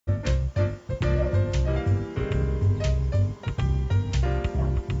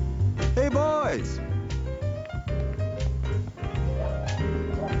boys.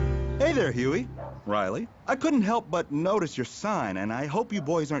 Hey there, Huey. Riley. I couldn't help but notice your sign, and I hope you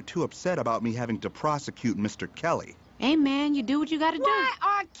boys aren't too upset about me having to prosecute Mr. Kelly. Hey, man, you do what you gotta do. Why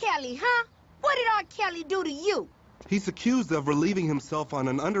R. Kelly, huh? What did R. Kelly do to you? He's accused of relieving himself on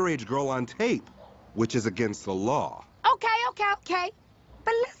an underage girl on tape, which is against the law. Okay.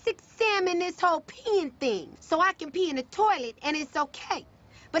 But let's examine this whole peeing thing. So I can pee in the toilet and it's okay.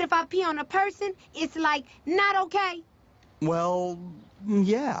 But if I pee on a person, it's like not okay? Well,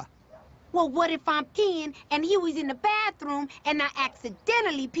 yeah. Well, what if I'm peeing and Huey's in the bathroom and I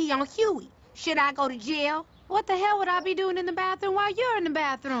accidentally pee on Huey? Should I go to jail? What the hell would I be doing in the bathroom while you're in the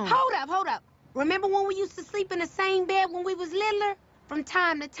bathroom? Hold up. Remember when we used to sleep in the same bed when we was littler? From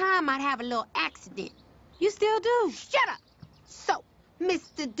time to time, I'd have a little accident. You still do. Shut up. So,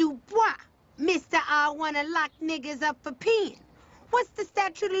 Mr. Dubois, Mr. I wanna lock niggas up for peeing. What's the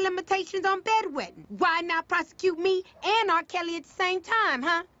statute of limitations on bedwetting? Why not prosecute me and R. Kelly at the same time,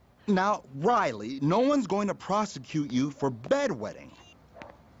 huh? Now, Riley, no one's going to prosecute you for bedwetting.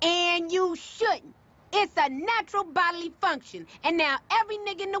 And you shouldn't. It's a natural bodily function. And now every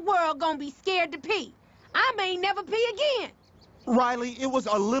nigga in the world gonna be scared to pee. I may never pee again. Riley, it was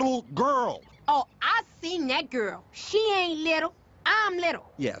a little girl. Oh, I seen that girl. She ain't little. I'm little.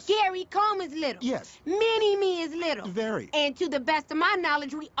 Yes. Gary Coleman's little. Yes. Mini-Me is little. Very. And to the best of my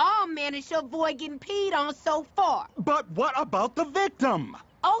knowledge, we all managed to avoid getting peed on so far. But what about the victim?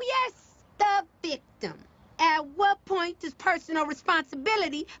 Oh, yes, the victim. At what point does personal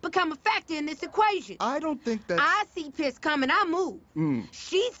responsibility become a factor in this equation? I don't think that... I see piss coming, I move.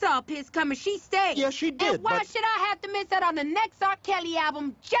 She saw piss coming, she stayed. Yeah, she did, And why should I have to miss out on the next R. Kelly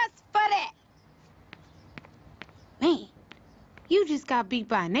album just for that? Man, you just got beat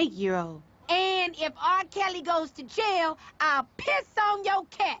by an 8-year-old. And if R. Kelly goes to jail, I'll piss on your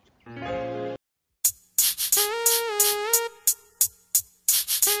cat.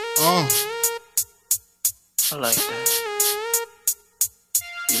 I like that.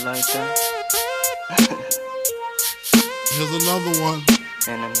 You like that? Here's another one.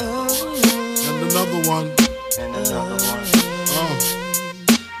 And another one. And another one. And another one.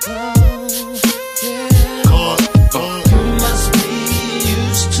 You must be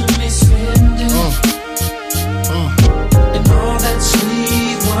used to me spending and all that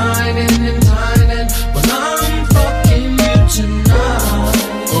sweet whining and dining. But I'm fucking you tonight.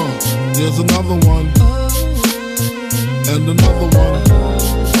 There's another one. And another one.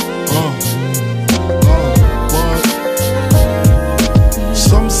 What?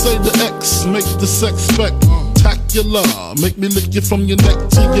 Some say the X make the sex spectacular. Make me lick you from your neck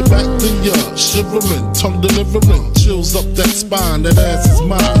to your back, then you're shivering, tongue delivering, chills up that spine. That ass is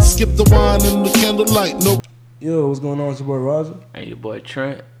mine. Skip the wine and the candlelight. No. Yo, what's going on? It's your boy Roger. And your boy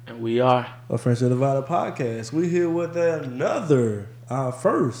Trent. And we are a Friendship Divided podcast. We here with another, our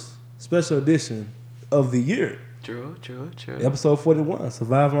first special edition of the year. True. Episode 41,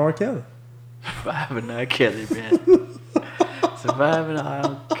 Surviving R. Kelly. Surviving R. Kelly, man. Surviving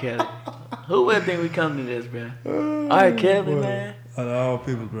R. Kelly. Who would think we come to this, bro? R. Kelly, man. Out of all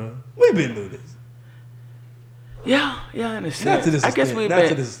people, bro. We've been through this. Yeah, in a sense. Not to this extent. I guess we've not been.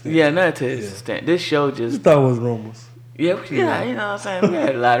 To this extent. Yeah, not to this extent. This show just. You thought it was rumors. Yeah, you know what I'm saying? We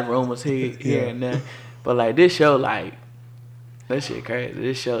had a lot of rumors here and there. But, like, this show, like, that shit crazy.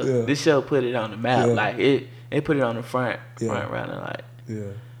 This show put it on the map. Yeah. Like, it put it on the front runner, like.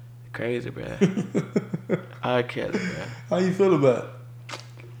 Yeah. Crazy, bro. R. Kelly, bro. How you feel about it?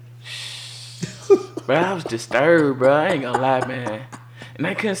 Bro, I was disturbed, bro. I ain't gonna lie, man. And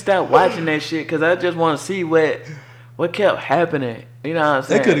I couldn't stop watching that shit because I just want to see what kept happening. You know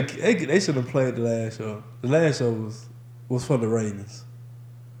what I'm saying? They should have played the last show. The last show was for the ratings.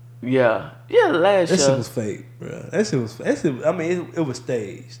 Yeah, the last show. That shit was fake, bro. That shit. I mean, it was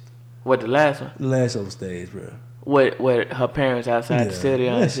staged. What, the last one? The last show was staged, bro. What her parents outside the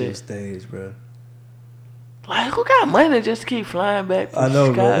studio and that shit? Was staged, bro. Like, who got money just to keep flying back from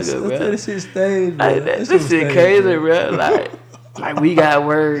Chicago, bro? This shit staged, bro. Like, this shit crazy, bro. Like we got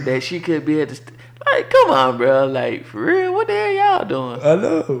word that she could be at the... Like, come on, bro. Like, for real, what the hell y'all doing? I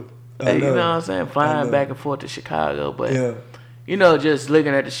know. You know what I'm saying? Flying back and forth to Chicago, but... You know, just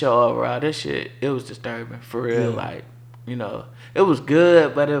looking at the show overall, this shit, it was disturbing, for real. Like, you know, it was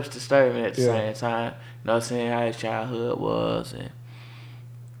good, but it was disturbing at the same time. You know, seeing how his childhood was and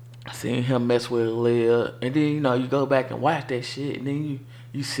seeing him mess with Aaliyah. And then, you know, you go back and watch that shit, and then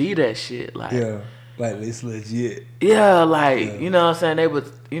you see that shit. Like, like it's legit. Yeah, like, you know what I'm saying? They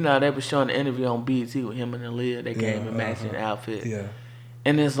was showing the interview on BET with him and Aaliyah. They came in matching outfit. Yeah.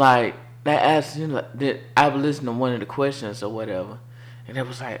 And it's like, they asked, you know, that I was listening to one of the questions or whatever, and it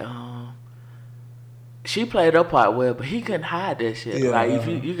was like, she played her part well, but he couldn't hide that shit. Yeah, like if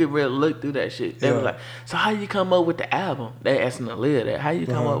you could really look through that shit. They were like, so how you come up with the album? They asking Aaliyah that. How you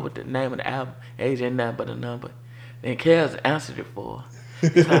come up with the name of the album? Age ain't nothing but a number. Then Kels answered it for her.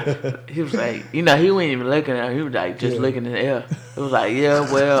 He was like, he wasn't even looking at her. He was like just looking in the air. It was like,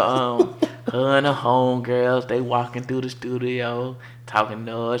 her and her homegirls, they walking through the studio, talking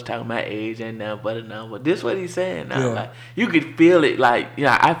noise, talking about age ain't nothing but a number. This what he's saying now. Like you could feel it. Like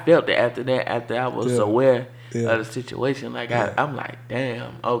I felt it after that. After I was aware of the situation. Like I'm like,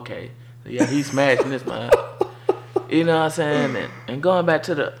 damn, okay, so, he's smashing this man. You know what I'm saying? And going back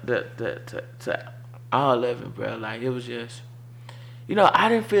to to all of it, bro. Like it was just. I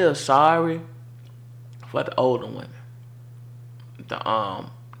didn't feel sorry for the older women.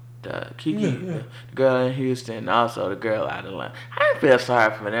 The Kiki, the girl in Houston, and also the girl out of Atlanta. I didn't feel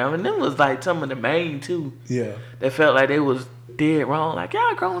sorry for them. And them was like some of the main two. Yeah. That felt like they was dead wrong. Like,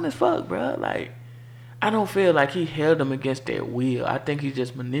 y'all grown as fuck, bro. Like, I don't feel like he held them against their will. I think he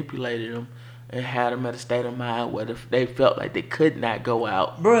just manipulated them and had them at a state of mind where they felt like they could not go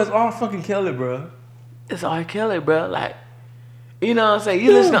out. Bro, it's R. fucking Kelly, bro. It's R. Kelly, bro. Like, you know what I'm saying?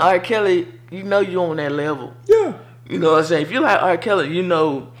 You listen to R. Kelly, you know you on that level. Yeah. You know what I'm saying? If you like R. Kelly, you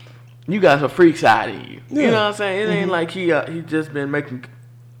know you got some freak side in you. Yeah. You know what I'm saying? It ain't like he just been making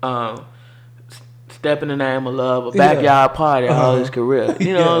Step in the Name of Love, a backyard party all his career.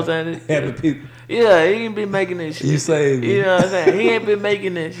 You know what I'm saying? Happy people. Yeah, he ain't been making this shit. You saved me. You know what I'm saying? He ain't been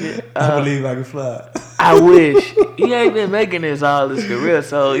making this shit. I believe I can fly. I wish. He ain't been making this all his career.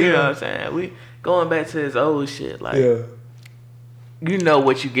 So, you know what I'm saying? We going back to his old shit. Like, you know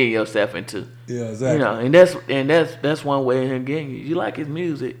what you getting yourself into. Yeah, exactly. You know, and that's one way of him getting you. You like his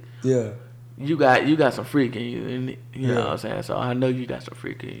music. Yeah. You got some freak in you, and you know what I'm saying. So I know you got some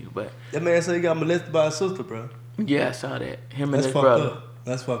freak in you, but that man said he got molested by his sister, bro. Yeah, I saw that. Him and his brother.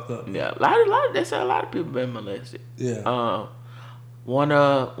 That's fucked up. Yeah, a lot. They said a lot of people been molested. Yeah. One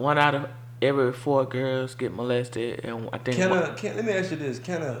out of every 4 girls get molested, and I think. Let me ask you this: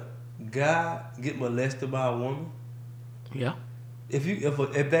 can a guy get molested by a woman? Yeah. If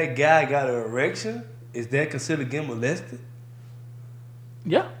that guy got an erection, is that considered getting molested?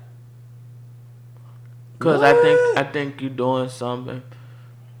 Yeah. Cause I think you're doing something.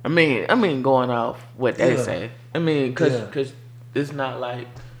 I mean, going off what they say. I mean, cause it's not like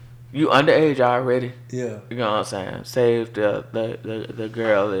you underage already. Yeah. You know what I'm saying? Save the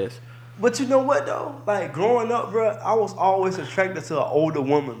girl is. But you know what though? Like growing up, bro, I was always attracted to an older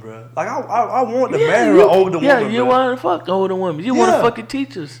woman, bro. Like I want to marry an older woman. Yeah, you want to fuck older women. You want to fuck your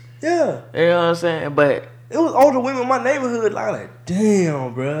teachers. Yeah. You know what I'm saying? But it was older women in my neighborhood. Like,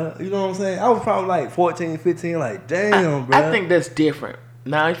 damn, bro. You know what I'm saying? I was probably like 14, 15. Like, damn, bro. I think that's different.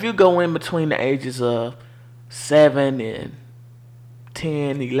 Now, if you go in between the ages of 7 and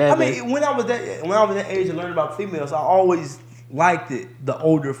 10, 11. I mean, when I was that age of learning about females, I always liked it, the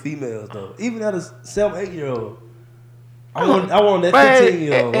older females though. Even at a 7, 8-year-old. I want that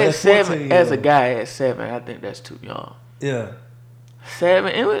 15-year-old. At 7, as a guy at 7, I think that's too young. Yeah.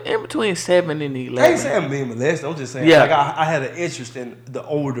 7, in between 7 and 11. I ain't saying I'm being molested. I'm just saying like I had an interest in the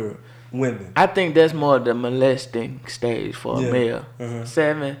older women. I think that's more the molesting stage for a male.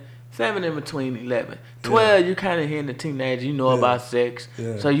 7 in between 11. 12, you kind of hitting the teenager. You know about sex.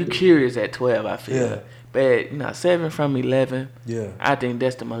 Yeah. So you curious at 12, I feel. Yeah. But 7 from 11, I think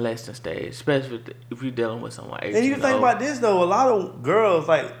that's the molesting stage, especially if you're dealing with someone 18. And you think about this though, a lot of girls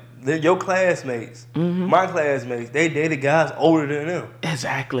like your classmates, my classmates, they dated guys older than them.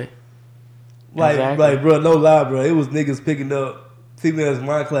 Exactly. Like, bro, no lie, bro. It was niggas picking up females in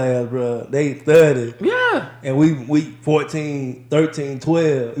my class, bro. They 30. Yeah. And we 14, 13,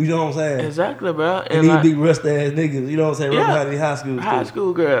 12. You know what I'm saying? Exactly, bro. And these big rust ass niggas. You know what I'm saying? Yeah. High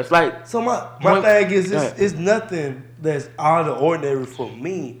school girls. Like, so my thing is, it's nothing that's out of the ordinary for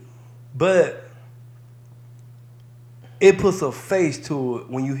me, but it puts a face to it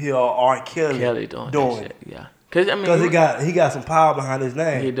when you hear R. Kelly doing it. Yeah. Because he got some power behind his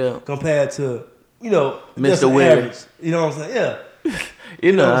name. He do. Compared to, Mr. Willis. You know what I'm saying? Yeah.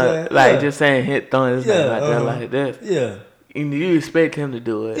 you know what I'm saying? Just saying hit throwing his name out there like this. Yeah. And you expect him to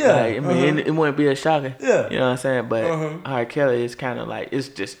do it. Yeah. Like, it wouldn't be a shocker. Yeah. You know what I'm saying? But R. Kelly is kind of like, it's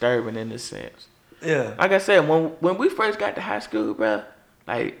disturbing in a sense. Yeah. Like I said, when we first got to high school, bro,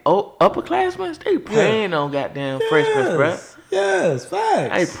 like upperclassmen, they praying on goddamn Fresh Prince, bro. Yes,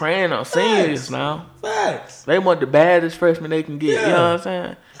 facts. I ain't praying on seniors now. Facts. They want the baddest freshmen they can get. Yeah. You know what I'm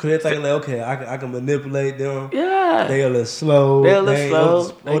saying? Cause they think like, okay, I can manipulate them. Yeah. They a little slow. They a little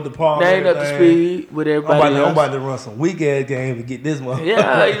slow. They ain't up to speed with everybody else. I'm about to run some weak ass game to get this one.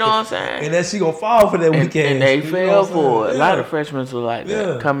 Yeah, you know what I'm saying? And then she gonna fall for that weak ass. And they fell for it. A lot of freshmen were like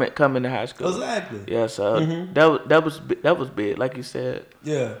that. Coming to high school. Exactly. Yeah, so that was big, like you said.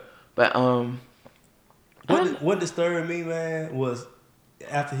 Yeah. But what disturbed me, man, was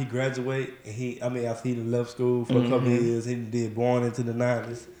after he graduated, and after he left school for a couple of years, he did Born into the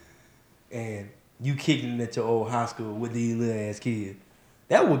 90s, and you kicking it at your old high school with these little ass kids.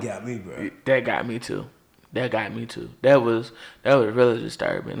 That what got me, bro. That got me too. That was really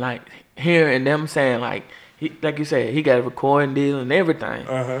disturbing. Like hearing them saying like you said, he got a recording deal and everything.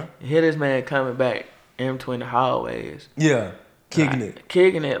 Hear this man coming back in between the hallways. Yeah, kicking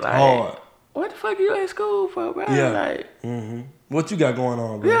it like hard. What the fuck you at school for, bro? Yeah. Like, what you got going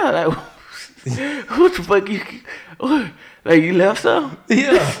on, bro? Yeah, like, what the fuck you? Like, you left some?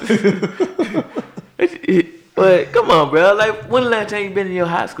 Yeah. But come on, bro. Like, when the last time you been in your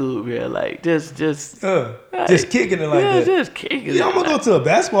high school, bro? Like, just kicking it like that. Just kicking it. I'm gonna go to a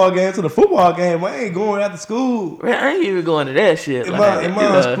basketball game, to the football game. I ain't going after school. Man, I ain't even going to that shit. In my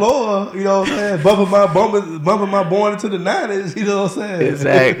Explorer, you know what I'm saying? Bumping my Born into the 90s, you know what I'm saying?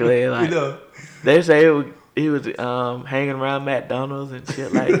 Exactly. Like, you know. They say he was hanging around McDonald's and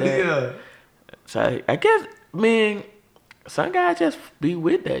shit like that. Yeah. So I guess, some guys just be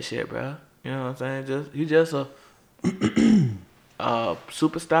with that shit, bro. You know what I'm saying? You just a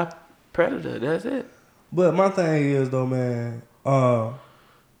superstar predator. That's it. But my thing is though, man, R.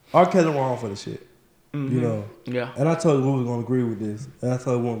 Kelly wrong for the shit. You know. Yeah. And I told you we was gonna agree with this, and I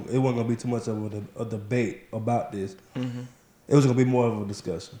told you it wasn't gonna be too much of a debate about this. It was gonna be more of a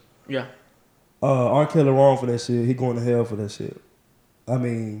discussion. Yeah. R. Kelly wrong for that shit. He going to hell for that shit. I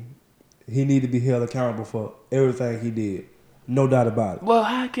mean, he need to be held accountable for everything he did. No doubt about it. Well,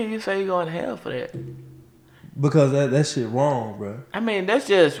 how can you say you're going to hell for that? Because that shit wrong, bro. I mean, this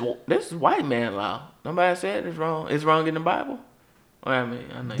is white man law. Nobody said it's wrong. It's wrong in the Bible. Well, I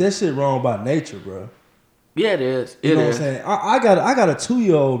know that shit wrong by nature, bro. Yeah, it is. You know what I'm saying? I got a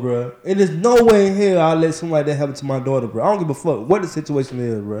 2-year-old, bro, and there's no way in hell I'll let something like that happen to my daughter, bro. I don't give a fuck what the situation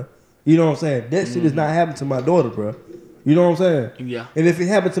is, bro. You know what I'm saying? That shit is not happening to my daughter, bro. You know what I'm saying? Yeah. And if it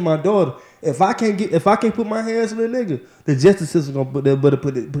happened to my daughter, if I can't put my hands on that nigga, the justice system gonna put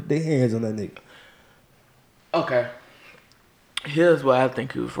their hands on that nigga. Okay. Here's why I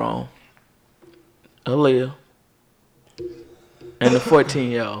think he was wrong. Aaliyah and the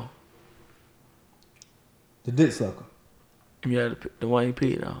 14-year-old. The dick sucker. Yeah, the one he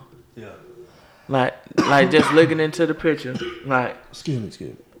peed on. Yeah. Like just looking into the picture, like. Excuse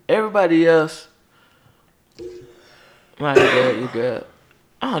me. Everybody else, like you good.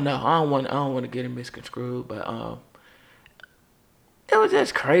 I don't know. I don't want to get it misconstrued, but it was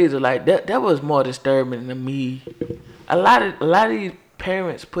just crazy. Like that was more disturbing than me. A lot of these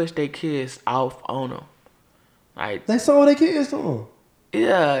parents push their kids off on them. Like they sold their kids to them.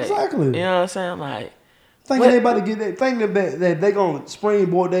 Yeah, exactly. You know what I'm saying? Like thinking they about to get that, thinking that they gonna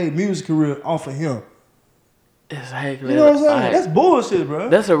springboard their music career off of him. Exactly. You know what I'm saying? Like, that's bullshit, bro.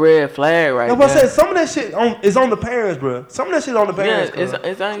 That's a red flag right there. I said some of that shit is on the parents, bro. Some of that shit on the parents. Yeah,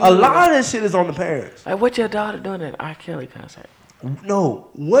 it's on a lot of that shit is on the parents. Like what your daughter doing at R. Kelly concert? No,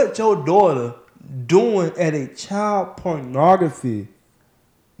 what your daughter doing at a child pornography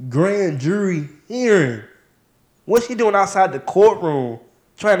grand jury hearing? What's she doing outside the courtroom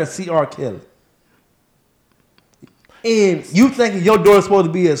trying to see R. Kelly? And you thinking your daughter's supposed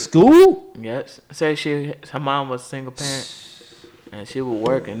to be at school? Yes. Say her mom was a single parent and she would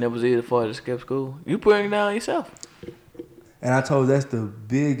work and it was either for her to skip school. You putting it down yourself. And I told you that's the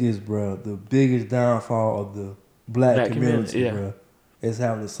biggest, bro, the biggest downfall of the black community, bro. Is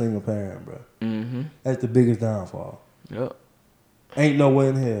having a single parent, bro. Mm-hmm. That's the biggest downfall. Yep. Ain't no way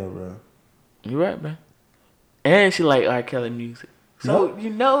in hell, bro. You right, man. And she like R. Kelly music. So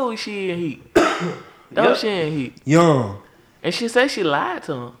you know she in heat. She in heat. Young. And she said she lied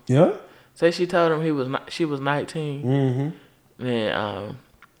to him. Yeah. Say she told him she was 19. Mm-hmm. Then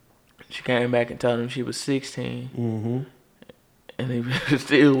she came back and told him she was 16. Mm-hmm. And he was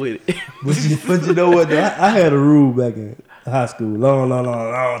still with it. but you know what? Though? I had a rule back in high school, long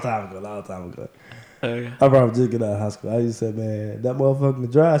time ago. Okay. I probably just get out of high school. I used to say, man, that motherfucker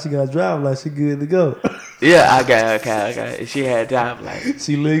can drive. She got to drive like she good to go. Yeah, I got okay. She had drive like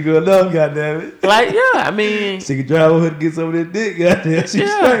she legal enough, goddamn it. Like, yeah, I mean, she can drive over here to get some of that dick, goddamn. She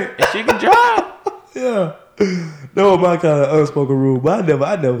straight. She can drive. Yeah. That was my kind of unspoken rule, but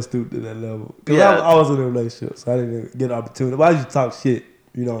I never stooped to that level. Cause I was in a relationship, so I didn't get an opportunity. But I used to talk shit.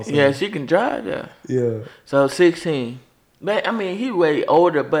 You know what I'm saying? Yeah, she can drive. Yeah. So 16. But I mean, he way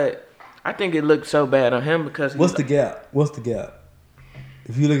older, but I think it looked so bad on him because. What's the gap?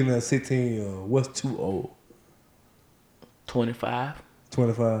 If you're looking at a 16-year-old, what's too old? 25.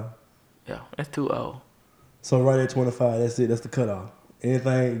 25. Yeah, that's too old. So right at 25, that's it. That's the cutoff.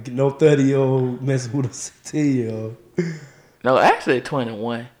 Anything, no 30-year-old messing with a 16-year-old. No, actually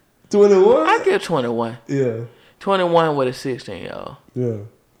 21. 21? I give 21. Yeah. 21 with a 16-year-old. Yeah.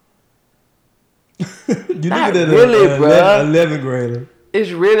 You Not looking at really, a bro. 11th grader.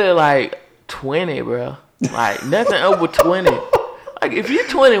 It's really like 20, bro. Like nothing over 20. Like if you're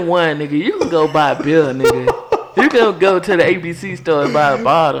 21, nigga, you can go buy a beer, nigga. You can go to the ABC store and buy a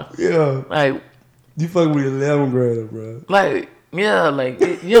bottle. Yeah. Like you fucking with 11th grader, bro. Like yeah, like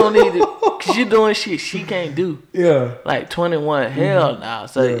you don't need to, cause you doing shit she can't do. Yeah. Like 21, hell no.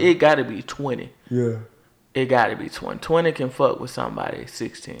 So it gotta be 20. Yeah. It gotta be 20. 20 can fuck with somebody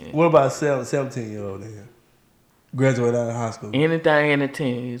 16. What about 17-year-old then? Graduate out of high school. Anything in the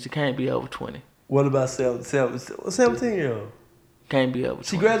teens, it can't be over 20. What about 17-year-old? Can't be over 20.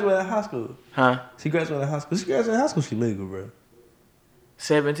 She graduated out of high school. Huh? She graduated out of high school. She graduated out of high school, she legal, bro.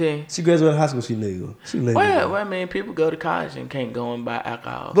 17? She graduated out of high school, she legal. She legal. Well, I mean, people go to college and can't go and buy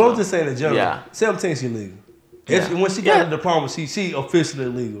alcohol. But I'm just saying in general. Yeah. 17, she legal. Yeah. When she got a diploma, she officially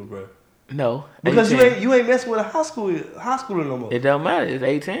legal, bro. No. Because 18. you ain't messing with a high schooler no more. It don't matter. It's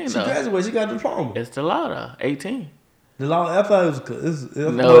 18 She though. graduated, she got a diploma. It's the law though. 18. The law, I thought it was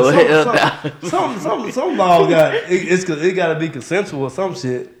some law got it got to be consensual or some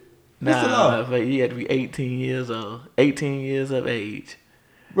shit. What's the law? But you had to be 18 years old. 18 years of age.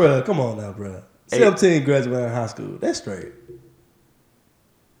 Bruh, come on now, bruh. 17 graduated high school. That's straight.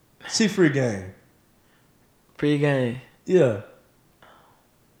 She free game. Free game. Yeah.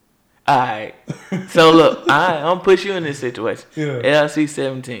 Alright. So look, I'm push you in this situation. Yeah. LC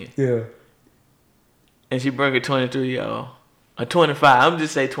 17. Yeah. And she bring a 23-year-old. A 25. I'm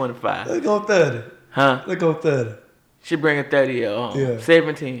just say 25. Let's go 30. Huh? Let's go 30. She bring a 30-year-old. Yeah.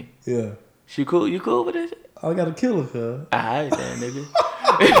 17. Yeah. She cool? You cool with this? I got to kill her, cuz. Alright then, nigga.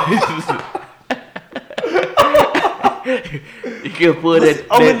 You can put it.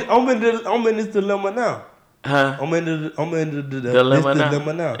 I'm in this dilemma now. Huh? I'm in the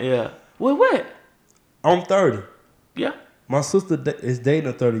dilemma now. Yeah. Well, what? I'm 30. Yeah. My sister is dating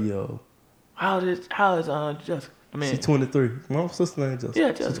a 30-year-old. How is Jessica? I mean, she's 23. My sister ain't Jessica.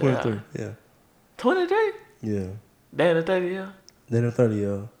 Yeah, Jessica. She's 23. Yeah. 23? Yeah. Dating a 30-year-old? Dating a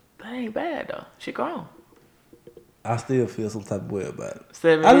 30-year-old. That ain't bad though. She grown. I still feel some type of way about it.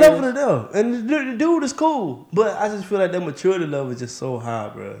 7 I years. love her to death. And the dude is cool. But I just feel like that maturity level is just so high,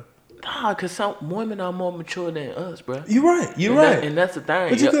 bro. Nah, because some women are more mature than us, bro. You're right. You're right. And that's the thing.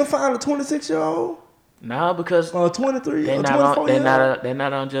 But you couldn't find a 26-year-old? Nah, because or 23 they're or not 24 they're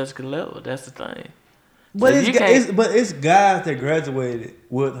not on Jessica's level. That's the thing. But So it's guys that graduated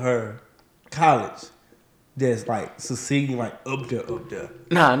with her college that's like succeeding like up there.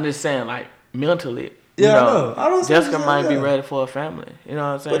 Nah, I'm just saying like mentally. Yeah, you know, I know. I don't Jessica might be ready for a family. You know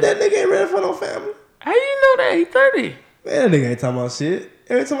what I'm saying? But that nigga ain't ready for no family. How you know that? He 30. Man, that nigga ain't talking about shit.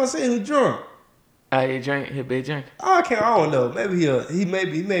 Every time I see him, he drunk. He drink. He big drink. I don't know. Maybe he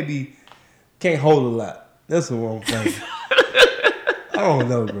maybe can't hold a lot. That's what I'm thinking. I don't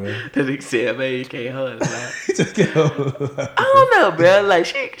know, bro. That nigga said, man, you can't hold a lot. He just can't hold a lot. I don't know, bro. Like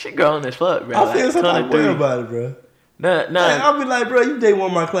she grown as fuck, bro. I feel like, some type of way about it, bro. Nah. I'll be like, bro, you date one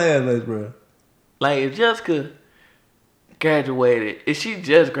of my classmates, bro. Like if Jessica graduated, if she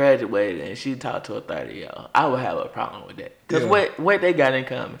just graduated and she talked to a 30-year-old, I would have a problem with that. Cause what they got in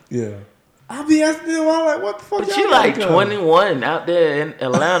common? Yeah. I'll be asking them, I'm like, what the fuck? But she like 21 out there in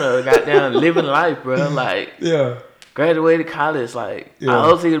Atlanta, goddamn living life, bro. Like, graduated college. Like, I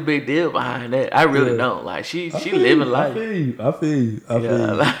don't see a big deal behind that. I really don't. Like, she living life. I feel you.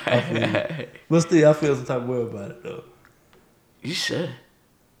 But still, I feel some type of way about it though. You should.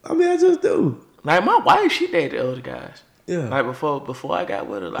 I mean, I just do. Like my wife, she dated older guys. Yeah. Like before I got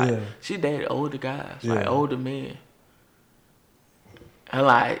with her, like she dated older guys, like older men. And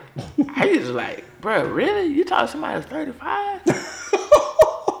like, I used to like, bro, really? You talk to somebody that's 35?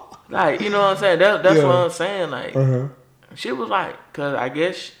 Like, you know what I'm saying? That's what I'm saying. Like, she was like, cause I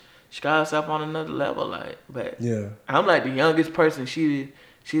guess she got herself on another level. Like, but I'm like the youngest person she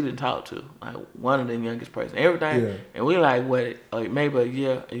didn't talk to. Like one of the youngest person. Everything, and we like what, like maybe a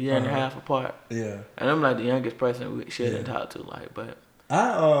year and a half apart. Yeah. And I'm like the youngest person she didn't talk to. Like, but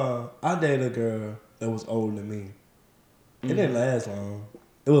I dated a girl that was older than me. It didn't last long.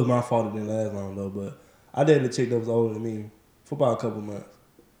 It was my fault it didn't last long though, but I dated a chick that was older than me for about a couple months.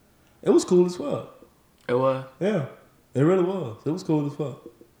 It was cool as fuck. It was? Yeah. It really was. It was cool as fuck.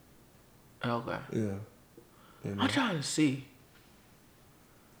 Okay. Yeah. I'm trying to see.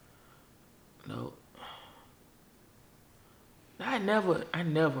 No. I never,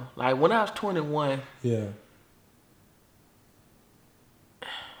 like when I was 21. Yeah.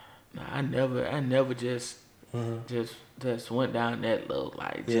 Nah, I never just went down that low.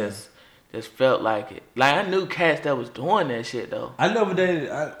 Like just felt like it. Like I knew cats that was doing that shit though. I never dated.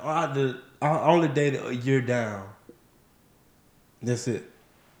 I only dated a year down. That's it.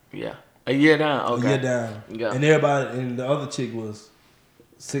 Yeah, a year down. Okay. A year down. Yeah. And everybody, and the other chick was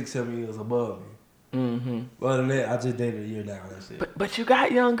 6-7 years above me. Mm-hmm. Other than that, I just dated a year down. That's it. But you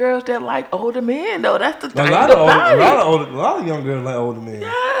got young girls that like older men though. That's the thing. A lot of young girls like older men.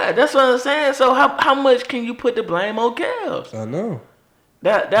 Yeah, that's what I'm saying. So how much can you put the blame on girls? I know.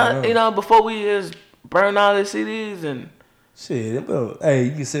 That you know, before we just burn all the CDs and shit. Hey,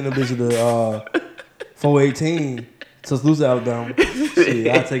 you can send a bitch to the 418 Tuscaloosa, Alabama. Shit,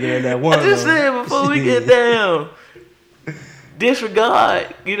 I take it at that one. I just said before we get down,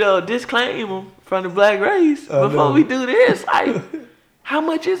 disregard, disclaimer from the black race before we do this. Like, how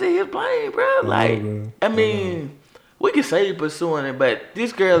much is it his blame, bro? Like, I mean, we can say pursuing it, but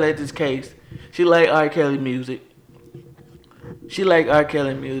this girl at this case, she like R. Kelly music.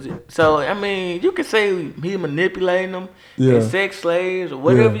 So, I mean, you can say he manipulating them and sex slaves or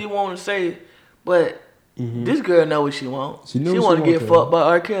whatever you want to say, but this girl know what she wants. She want to get fucked by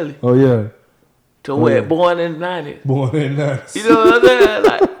R. Kelly. Oh, yeah. To what? Born in the 90s. Born in the 90s. You know what I'm saying?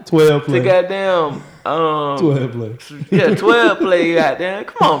 Like 12 play. The goddamn 12 play. Yeah, 12 play. Goddamn,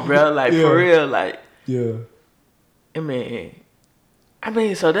 come on, bro. Like for real, like. Yeah. I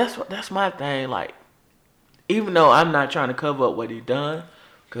mean, so that's my thing. Like, even though I'm not trying to cover up what he done,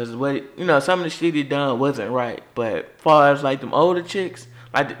 cause some of the shit he done wasn't right. But as far as like them older chicks,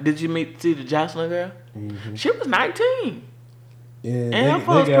 like, did you see the Jocelyn girl? Mm-hmm. She was 19. Yeah,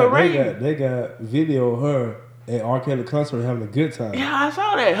 and they got video of her at R. Kelly concert having a good time. Yeah, I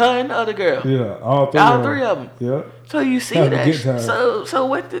saw that. Her and the other girl. Yeah, all three of them. Yeah. So you see having that? A good time. So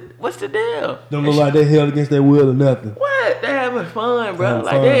what's the deal? Don't look like they held against their will or nothing. What? They having fun, bro.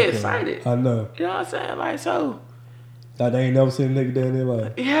 Like they excited. I know. You know what I'm saying? Like so. Like they ain't never seen a nigga down there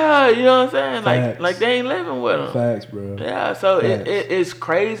like. Yeah, you know what I'm saying? Facts. Like they ain't living with them. Facts, bro. Yeah, so it's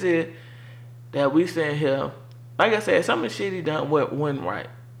crazy that we sitting here. Like I said, some of the shit he done wasn't right.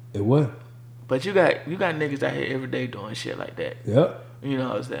 It was. But you got niggas out here every day doing shit like that. Yep. You know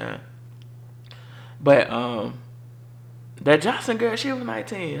what I'm saying? But that Johnson girl, she was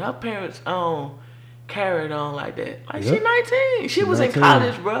 19. Her parents carried on like that. Like she 19. She was 19. In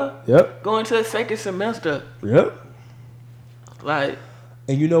college, bro. Yep. Going to the second semester. Yep. Like.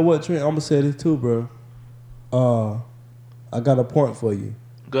 And you know what, Trent? I'm gonna say this too, bro. I got a point for you.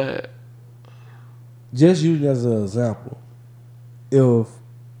 Go ahead. Just using as an example, if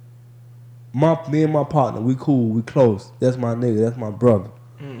me and my partner, we cool, we close, that's my nigga, that's my brother,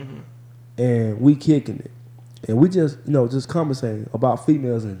 and we kicking it, and we just conversating about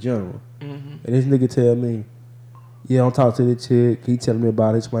females in general, and this nigga tell me, yeah, I'm talking to this chick, he telling me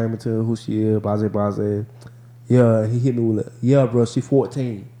about it, explaining to her who she is, blase, yeah, he hit me with it, yeah, bro, she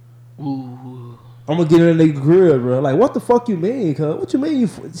 14. Ooh. I'm gonna get in that nigga grill, bro. Like, what the fuck you mean, cuz? What you mean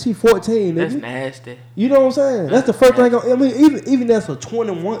she 14, nigga? That's nasty. You know what I'm saying? That's the first thing. I mean, even as a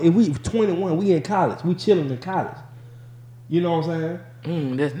 21, if we 21, we in college. We chilling in college. You know what I'm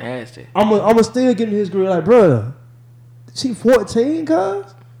saying? That's nasty. I'm still getting his grill, like, bro, she 14,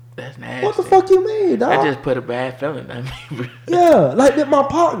 cuz? That's nasty. What the fuck you mean, dog? I just put a bad feeling on me, bro. Yeah, like that my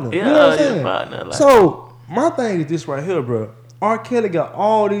partner. Yeah, you know what I'm saying? Partner, like. So, my thing is this right here, bro. R. Kelly got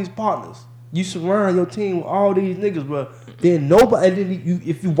all these partners. You surround your team with all these niggas, bro. Then nobody.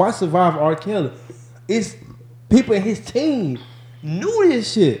 If you watch Survivor R. Kelly, it's people in his team knew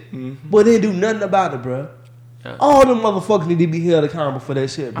this shit, but they do nothing about it, bro. Yeah. All them motherfuckers need to be held accountable for that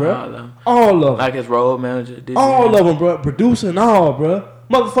shit, bro. All of them. Like his road manager. All of them, bro. Producing all, bro.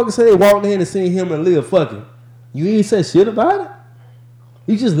 Motherfuckers say they walked in and seen him and Liv fucking. You ain't say shit about it.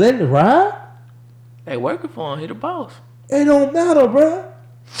 You just letting it ride. They working for him. He the boss. It don't matter, bro.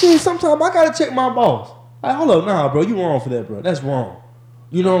 See, sometimes I gotta check my boss. Like, hold up, nah, bro, you wrong for that, bro. That's wrong.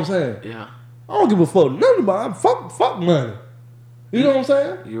 You know what I'm saying? Yeah. I don't give a fuck nothing about it. Fuck money. You know what I'm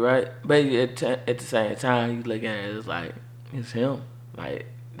saying? You're right, but at the same time, you looking at it, it's like it's him. Like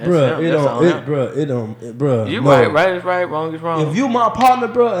that's him. Bro. You right is right, wrong is wrong. If you my partner,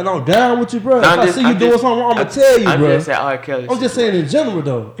 bro, and I'm down with you, bro, if I see you doing something wrong, I'ma tell you, bro. I'm just saying R. Kelly. I'm just saying in general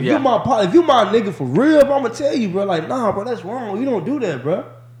though. If you my partner, if you my nigga for real, I'ma tell you, bro. Like, nah, bro, that's wrong. You don't do that, bro.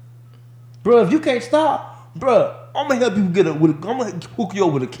 Bro, if you can't stop, bro, I'm gonna help you I'm gonna hook you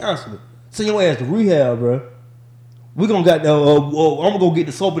up with a counselor. Send your ass to rehab, bro. We gonna I'm gonna go get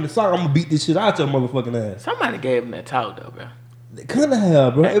the soap in the sock. I'm gonna beat this shit out your motherfucking ass. Somebody gave him that talk though, bro. They couldn't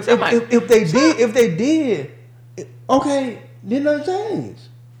have, bro. If they did, okay, then nothing changed.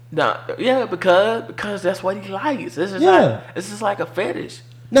 No, yeah, because that's what he likes. This is like a fetish.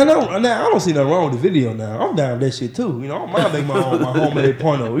 No, I don't see nothing wrong with the video now. I'm down with that shit too. You know, I don't mind making my homemade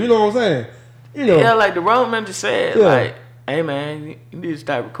porno. You know what I'm saying? You know. Yeah, like the Roman just said, like, hey man, you need to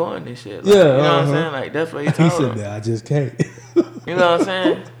start recording this shit. Like, yeah, you know what I'm saying? Like that's what he told him. He said that I just can't. You know what I'm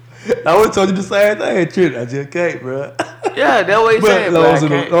saying? I would have told you the same thing, Trent. I just can't, bro. Yeah, that's what he said.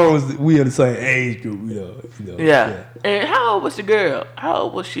 As long as we in the same age group, you know. Yeah. And how old was the girl? How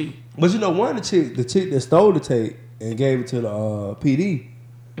old was she? But you know, one of the chick that stole the tape and gave it to the PD.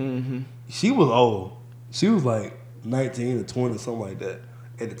 Mm-hmm. She was old. She was like 19 or 20, something like that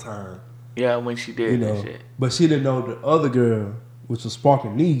at the time. Yeah, when she did that shit. But she didn't know the other girl, which was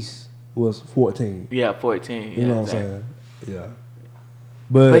Sparking niece, was 14. Yeah, 14. You know what I'm saying? Yeah.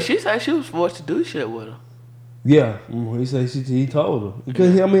 But she said she was forced to do shit with her. Yeah, he said he told her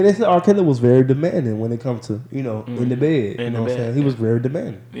because they said R. Kelly was very demanding when it comes to in the bed. You know what I'm saying? He was very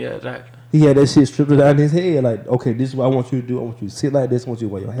demanding. Yeah, exactly. He had that shit stripped out in his head. Like, okay, this is what I want you to do. I want you to sit like this. I want you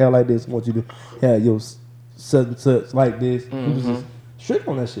to wear your hair like this. I want you to have your such and such like this. He was just strict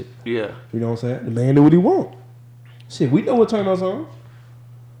on that shit. Yeah. You know what I'm saying? The man knew what he want. Shit, we know what turn us on.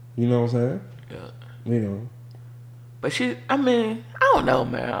 You know what I'm saying? Yeah. You know. But I don't know,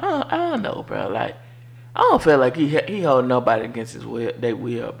 man. I don't know, bro. Like, I don't feel like he hold nobody against his will, they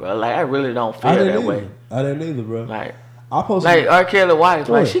will, bro. Like, I really don't feel that way. I didn't either, bro. Like, I posted like R. Kelly wife,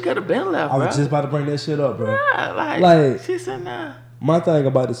 like she could have been left, bro. I was just about to bring that shit up, bro. Yeah, like she said nah. My thing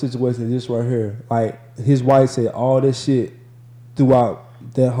about the situation is this right here. Like, his wife said all this shit throughout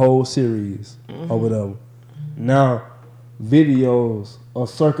that whole series or whatever. Now, videos are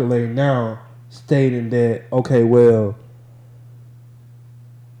circulating now stating that, okay, well,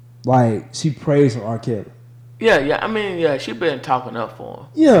 like, she praised R. Kelly. Yeah, she been talking up for him.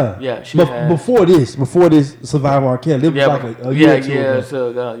 Yeah, she but before this Survivor R. Kelly, it was like a year or two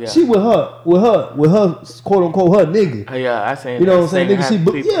ago. She with her quote unquote her nigga. I seen. You know what I'm saying?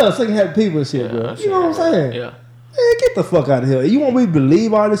 Nigga, second half people and shit, bro. You know what I'm saying? Yeah. Man, get the fuck out of here. You want me to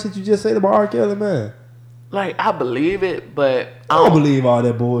believe all this shit you just said about R. Kelly, man? Like, I believe it, but I don't believe all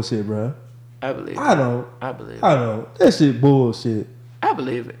that bullshit, bro. I believe it. I don't. I believe it. I don't. That shit bullshit. I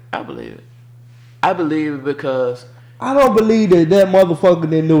believe it. I believe it because I don't believe that motherfucker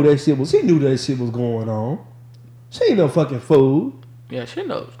that knew that shit was. She knew that shit was going on. She ain't no fucking fool. Yeah, she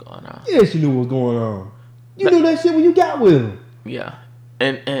knows what's going on. Yeah, she knew what was going on. You knew that shit when you got with him. Yeah.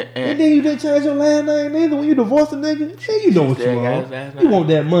 And then you didn't change your last name either when you divorced a nigga. Shit, you know what you want. You want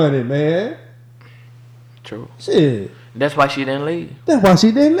that money, man. True. Shit. That's why she didn't leave.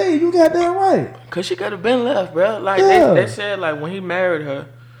 You got that right. Cause she could have been left, bro. Like they said, like when he married her,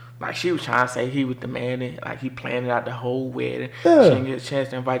 like she was trying to say he was the man, and like he planned out the whole wedding. Yeah. She didn't get a chance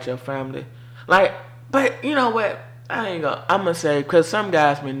to invite your family. Like, but you know what? I'm gonna say, cause some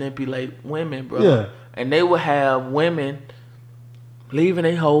guys manipulate women, bro. Yeah. And they will have women leaving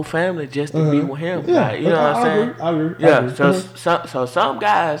their whole family just to be with him. Yeah. Like, you know what I'm saying? I agree. Yeah. So some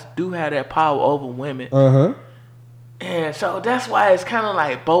guys do have that power over women. And so that's why it's kind of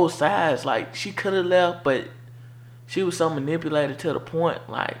like both sides. Like, she could have left, but she was so manipulated to the point,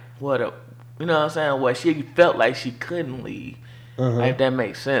 like, you know what I'm saying? Where she felt like she couldn't leave. Like, if that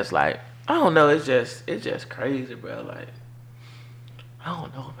makes sense. Like, I don't know. It's just crazy, bro. Like, I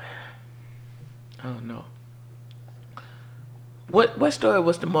don't know, man. I don't know. What story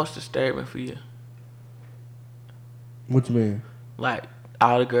was the most disturbing for you? What you mean? Like,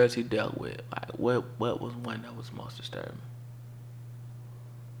 all the girls he dealt with, like, what was one that was most disturbing?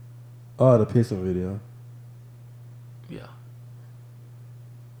 Oh, the pissing video. Yeah.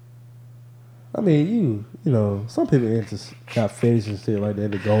 I mean, you know, some people got fetishes and shit like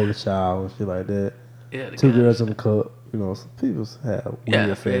that, the golden shower and shit like that. Yeah. Two girls in the cup. You know, some people have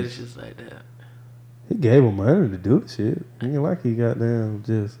weird fetishes like that. He gave him money to do the shit. He ain't like he goddamn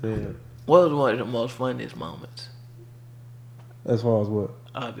just said. What was one of the most funniest moments? As far as what?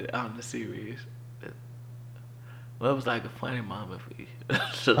 On the series. What was like a funny moment for you?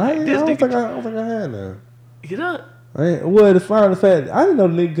 I don't think I had none. You know? Well, to find the fact, I didn't know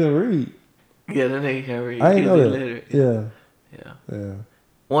the nigga couldn't read. Yeah, the nigga can read. I didn't know that. Illiterate. Yeah.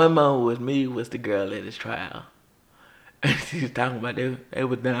 One moment with me was the girl at his trial. She was talking about they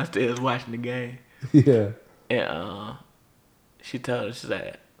was downstairs watching the game. Yeah. And she told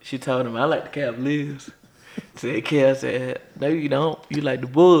him I like the Cavaliers. Said, Kel said, no, you don't. You like the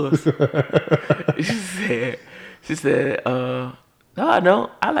Bulls. She said, no, I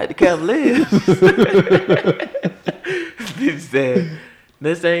don't. I like the Cavaliers. She said,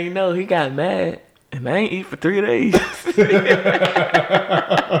 next thing you know, he got mad. And I ain't eat for 3 days.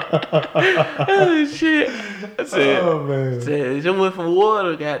 Oh, shit. I said, Oh, man. Said, you went from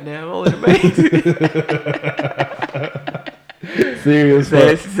water, goddamn. I went amazing. Serious.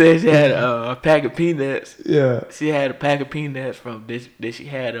 She said she had a pack of peanuts. Yeah. She had a pack of peanuts from this that she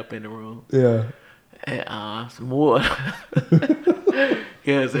had up in the room. Yeah. And some water.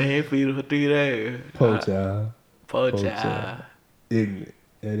 Cause I ain't feed her for 3 days. Poor child. Poor child. Ignorant.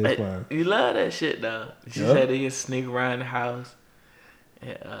 That is fine. You love that shit though. She said they just sneak around the house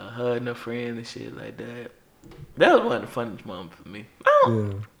and hugging her friends and shit like that. That was one of the funniest moments for me.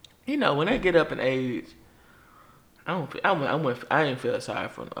 You know, when they get up in age, I didn't feel sorry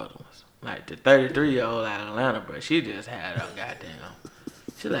for the other ones. Like the 33-year-old out of Atlanta, bro, she just had a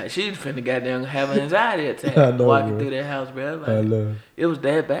goddamn. She's finna goddamn have an anxiety attack walking through that house, bro. Like it was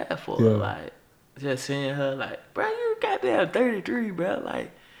that bad for her. Like just seeing her, like, bro, you goddamn 33, bro.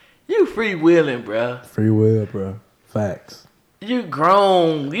 Like you freewheeling, bro. Free will, bro. Facts. You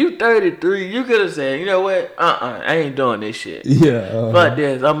grown. You 33. You could have said, you know what? I ain't doing this shit. Yeah. Fuck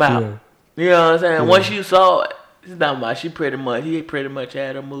this. I'm out. Yeah. You know what I'm saying? Once you saw it, it's not much. He pretty much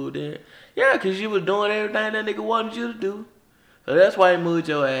had her moved in. Yeah, because you was doing everything that nigga wanted you to do. So that's why he moved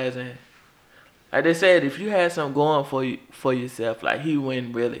your ass in. Like they said, if you had something going for yourself, like he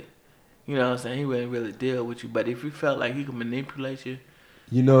wouldn't really, you know what I'm saying? He wouldn't really deal with you. But if you felt like he could manipulate you.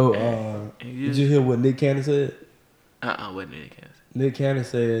 You know, did you hear what Nick Cannon said? What Nick Cannon said? Nick Cannon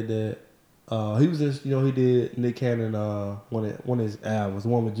said that he was just, you know, he did Nick Cannon one of his albums,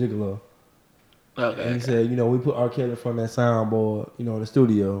 one with Gigolo. Okay. And he said, you know, we put R. Kelly from that soundboard, you know, in the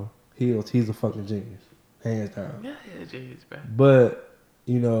studio. He's a fucking genius, hands down. Yeah, genius, bro. But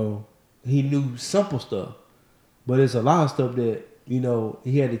you know, he knew simple stuff, but it's a lot of stuff that, you know,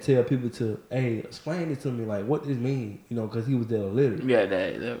 he had to tell people to, hey, explain it to me, like what this mean, you know, because he was there illiterate.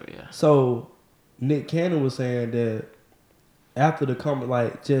 Yeah. So Nick Cannon was saying that after the comment,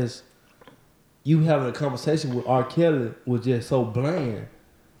 like just you having a conversation with R. Kelly was just so bland.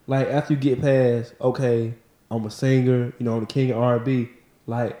 Like after you get past, okay, I'm a singer, you know, I'm the king of R&B.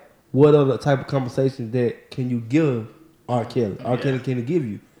 Like, what other type of conversation that can you give R. Kelly? R. Kelly can give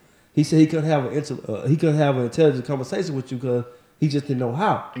you. He said he couldn't have an intelligent conversation with you because he just didn't know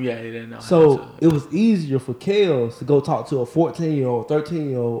how. Yeah, he didn't know how. So it was easier for Kels to go talk to a 14-year-old,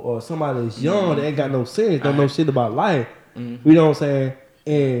 13-year-old, or somebody that's young that ain't got no sense, don't know shit about life. You know what I'm saying?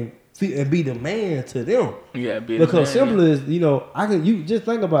 And be the man to them. Yeah, be the man. Because simple is, you know, you just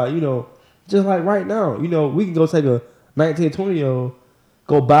think about it, you know, just like right now, you know, we can go take a 19, 20-year-old,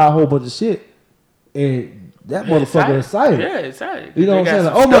 go buy a whole bunch of shit, and that motherfucker excited. Yeah, excited. You know what I'm saying?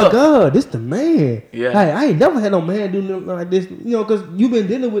 Like, oh my God, this the man. Yeah. Like, I ain't never had no man do nothing like this, you know, because you been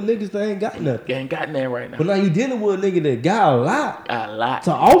dealing with niggas that ain't got nothing. You ain't got nothing right now. But now you dealing with a nigga that got a lot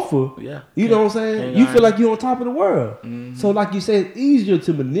to offer. offer. Yeah. You know what I'm saying? You feel like you're on top of the world. So like you said, it's easier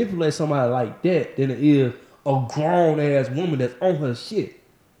to manipulate somebody like that than it is a grown ass woman that's on her shit.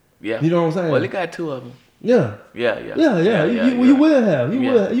 Yeah. You know what I'm saying? Well, he got 2 of them. Yeah. Yeah. You will have.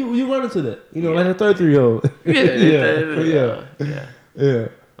 You run into that. You know, like a 33-year-old. Yeah.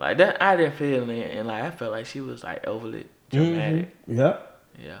 Like that, I didn't feel it, and like I felt like she was like overly dramatic. Yeah.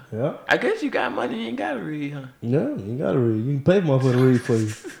 I guess you got money, you ain't gotta read, huh? Yeah, you gotta read. You can pay motherfucker to read for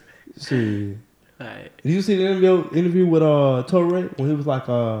you. Shit. Like, did you see the interview with Torre when he was like,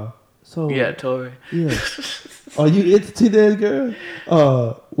 yeah, Torre. Yeah. Are you into teenage girl?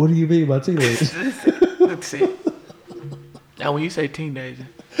 What do you mean by teenage? Let's see. Now, when you say teenager,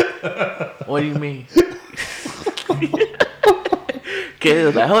 what do you mean? Kid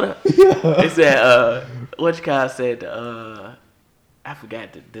was like, hold up. Yeah. It said, what you call said, I forgot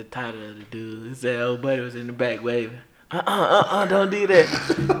the title of the dude. He said, old buddy was in the back waving. Don't do that.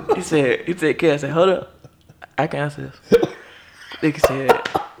 He said, Kid said, hold up. I can answer this.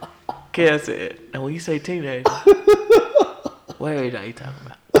 Kid said, now when you say teenager, what age are you talking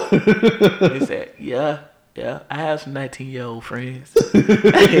about? He said, yeah, I have some 19-year-old friends.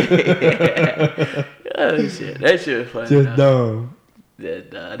 Oh, shit. That shit was funny. Just dumb.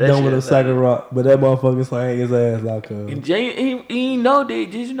 Dumb with a sack of rock, but that motherfucker slang his ass like a... And he know,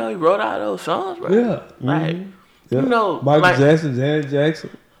 did you know he wrote all those songs, bro? Yeah. Like, you know... Michael Jackson, Janet Jackson.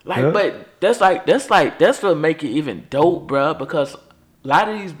 Like, but that's what make it even dope, bro, because a lot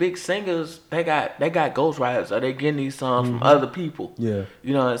of these big singers, they got ghostwriters, or they getting these songs from other people. Yeah.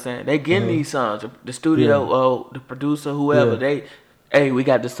 You know what I'm saying? They getting these songs, the studio, the producer, whoever, they hey, we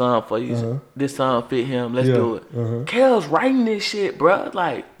got this song for you. This song fit him. Let's do it. Kel's writing this shit, bro.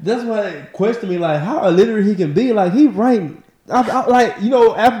 Like that's why they question me like how illiterate he can be. Like he writing, like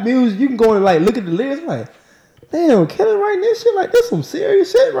after music you can go and like look at the lyrics like. Damn, Kelly writing this shit like this some serious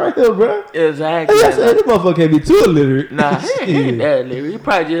shit right here, bro. Exactly. Hey, I said this motherfucker can't be too illiterate. Nah, he ain't that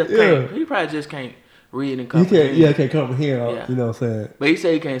illiterate. He probably just can't read and comprehend. He can't comprehend. Yeah. You know what I'm saying? But he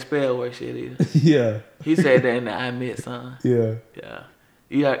said he can't spell word shit either. Yeah. He said that in the I Admit song. Yeah. Yeah.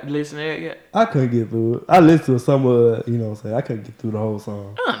 You listen to it yet? I couldn't get through it. I listened to some of it, you know what I'm saying? I couldn't get through the whole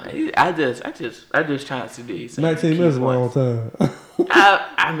song. I just tried to do 19 minutes is a long time.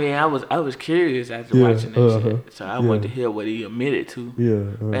 I mean, I was curious after watching that shit, so I wanted to hear what he admitted to.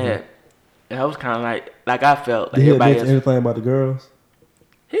 Yeah. And I was kind of like I felt like did he everybody mention anything about the girls?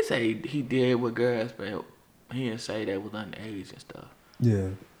 He said he did with girls, but he didn't say they was underage and stuff. Yeah.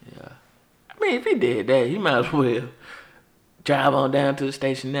 I mean, if he did that, he might as well drive on down to the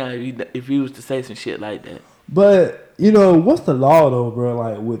station now if he was to say some shit like that. But, what's the law, though, bro,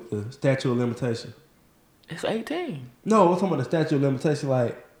 like, with the statute of limitation? It's 18. No, we're talking about the statute of limitation.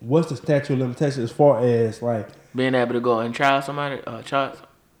 Like, what's the statute of limitation as far as, like... being able to go and trial somebody, charge?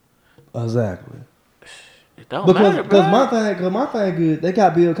 Exactly. It don't matter, bro. Because my thing is, they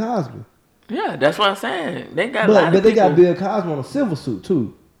got Bill Cosby. Yeah, that's what I'm saying. They got but they got Bill Cosby on a civil suit,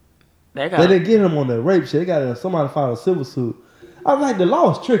 too. They didn't get him on the rape shit. They got somebody filed a civil suit. I was like, the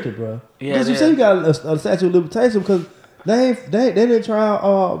law is tricky, bro. Yeah, because you say you got a statute of limitation because they didn't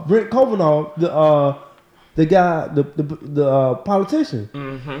try Brent Kavanaugh, the guy, the politician.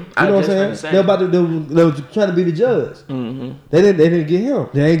 Mm-hmm. You know what I'm saying? They were trying to be the judge. Mm-hmm. They didn't get him.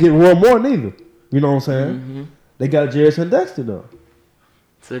 They ain't get Roy Moore neither. You know what I'm saying? Mm-hmm. They got Jerry Dexter though.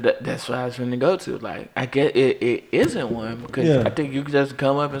 So that's what I was going to go to. Like, I get it isn't one because I think you could just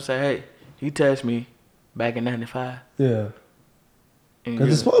come up and say, hey, he touched me back in 95. Yeah. Because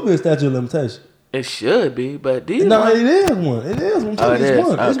it's supposed to be a statute of limitation. It should be, but it is one. It is one. Oh, it's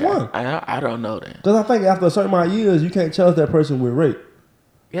one. Okay. It's one. I don't know that. Because I think after a certain amount of years, you can't charge that person with rape.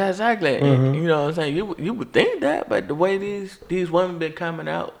 Yeah, exactly. And, you know what I'm saying? You would think that, but the way these women been coming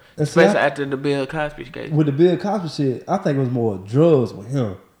out, especially after the Bill Cosby case. With the Bill Cosby shit, I think it was more drugs with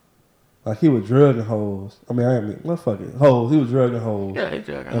him. Like, he was drugging hoes. Hoes. He was drugging hoes. Yeah, he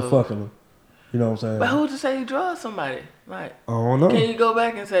drugging hoes. And fucking them. You know what I'm saying? But who's to say he drugged somebody? Like, I don't know. Can you go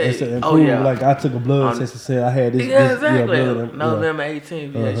back and say, like, I took a blood test and said I had this. Yeah, exactly. Blood November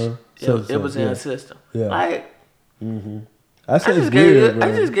 18th. It was in the system. Yeah. Like, I just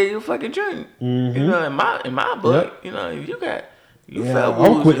gave you a fucking drink. You know, in my book, you know, you felt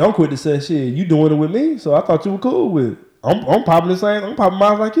I'm quick to say shit. You doing it with me, so I thought you were cool with it. I'm popping the same. I'm popping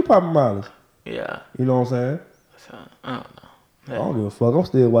miles like you popping miles. Yeah. You know what I'm saying? So, I don't know. I don't give a fuck. I'm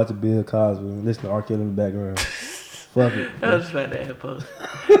still watching Bill Cosby and listening to R. Kelly in the background. Fuck it. I was about to have post.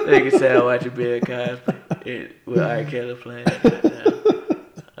 Nigga said I watching Bill Cosby with R. Kelly playing.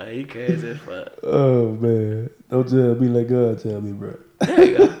 He crazy as fuck. Oh man, don't tell me like God tell me, bro. There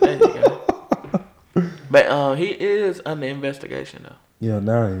you go. But he is under investigation though. Yeah,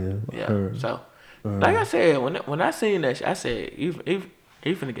 now he is. Yeah. So, like I said, when I seen that shit, I said he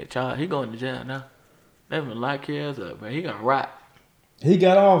finna get charged. He going to jail now. They finna lock his up, bro. He gonna rot. He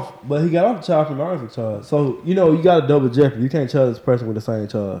got off, but he got off the child pornography charge. So you got a double jeopardy. You can't charge this person with the same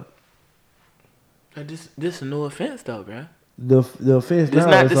charge. But this a new offense though, bro. The offense it's now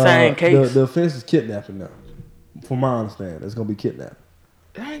not is the same case. The offense is kidnapping now. From my understanding, it's gonna be kidnapping.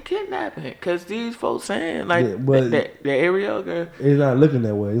 It ain't kidnapping, because these folks saying, like, the Ariel girl. It's not looking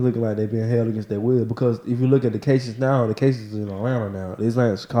that way. It's looking like they're being held against their will. Because if you look at the cases now, the cases in Atlanta now, it's not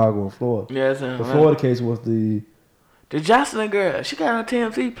in Chicago and Florida. Yeah, it's in the Florida case was the Jocelyn girl. She got on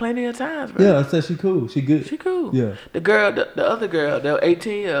TMZ plenty of times, bro. Yeah, I said she cool. She good. She cool. Yeah. The girl, the other girl, the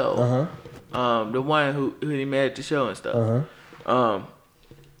 18-year-old. The one who he met at the show and stuff.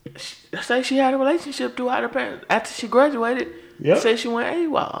 Say she had a relationship throughout her parents. After she graduated, say she went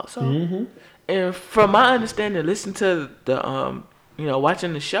AWOL. So, and from my understanding, listen to the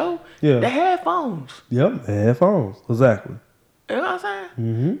watching the show, they had phones. Yep, they had phones. Exactly. You know what I'm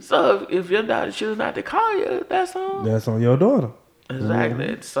saying? So if your daughter chooses not to call you, that's on your daughter.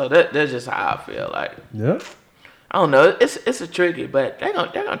 Exactly. So that's just how I feel like. Yeah. I don't know. It's a tricky, but they're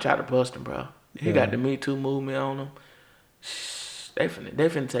gonna try to bust him, bro. He got the Me Too movement on him. They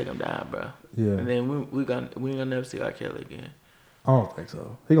finna take him down, bro. Yeah. And then we ain't gonna never see R. Kelly again. I don't think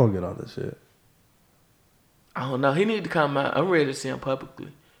so. He gonna get all this shit. I don't know. He need to come out. I'm ready to see him publicly.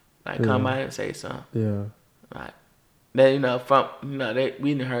 Like come out and say something. Yeah. Like that.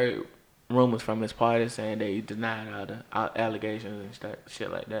 We heard rumors from his party saying that he denied all the allegations and shit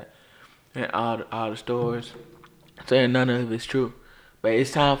like that, and all the stories saying none of it's true. But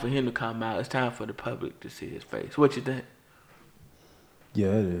it's time for him to come out. It's time for the public to see his face. What you think? Yeah,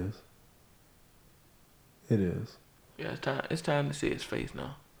 it is. It is. Yeah, it's time to see his face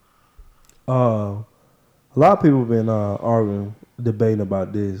now. A lot of people have been arguing, debating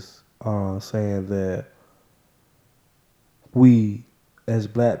about this, saying that we, as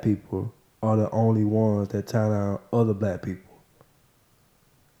black people, are the only ones that tie down other black people.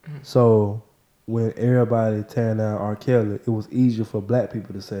 Mm-hmm. So when everybody tearing down R. Kelly, it was easier for black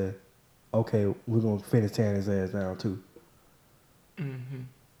people to say, okay, we're going to finish tearing his ass down too. Mm-hmm.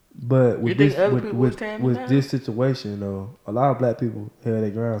 But with this situation, though, a lot of black people held their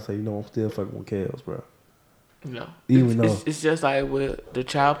ground and say, you know, I'm still fucking with Kels, bro. No. Even though it's just like with the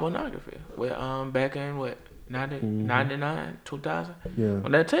child pornography. With back in what, 99, 2000? Yeah.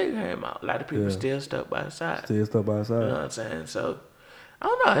 When that tape came out, a lot of people still stuck by the side. Still stuck by the side. You know what I'm saying? So I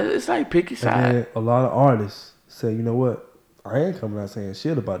don't know. It's like pick your side. And then a lot of artists say, you know what? I ain't coming out saying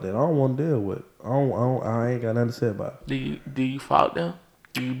shit about that. I don't want to deal with it. I ain't got nothing to say about it. Do you fault them?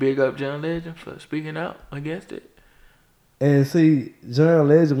 Do you big up John Legend for speaking out against it? And see, John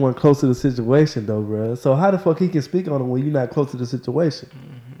Legend wasn't close to the situation though, bro. So how the fuck he can speak on it when you're not close to the situation?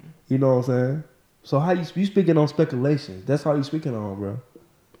 Mm-hmm. You know what I'm saying? So how you speaking on speculation? That's how you speaking on, bro.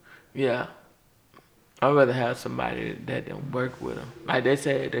 Yeah. I'd rather have somebody that didn't work with him. Like they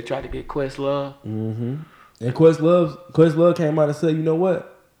said, they tried to get Questlove. Mm-hmm. And Questlove came out and said, you know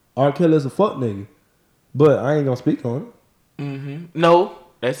what? R. Kelly's a fuck nigga. But I ain't gonna speak on it. Mm-hmm. No,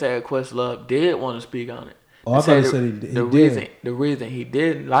 they said Questlove did want to speak on it. Oh, I thought he said he did. The reason he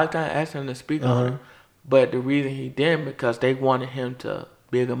didn't, a lot of times asked him to speak on it, but the reason he didn't because they wanted him to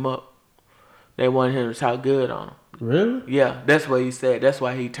big him up. They wanted him to talk good on him. Really? Yeah, that's what he said. That's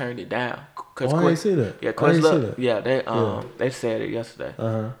why he turned it down. I didn't see that. Yeah, Questlove. Yeah, they said it yesterday.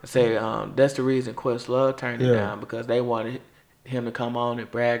 They said that's the reason Questlove turned it down because they wanted him to come on and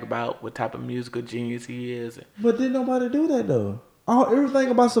brag about what type of musical genius he is. But didn't nobody do that though? Everything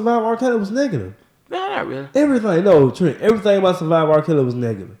about Survivor R. Kelly was negative. No, not really. Everything, no, Trent. Everything about Survivor R. Kelly was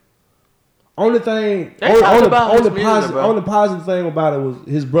negative. Only positive thing about it was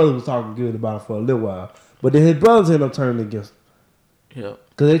his brother was talking good about it for a little while, but then his brothers ended up turning against him. Yeah,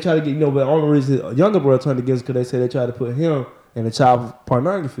 because they tried to get but the only reason a younger brother turned against because they said they tried to put him in the child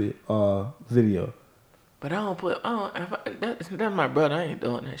pornography video. But that's my brother. I ain't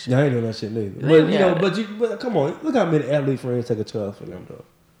doing that shit. Yeah, I ain't doing that shit neither. But come on, look how many athlete friends take a charge for them though.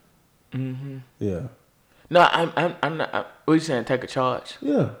 Mm-hmm. Yeah. No, I'm not. What you saying? Take a charge?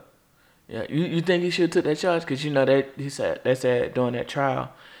 Yeah. Yeah. You think he should have took that charge? Because you know that they said during that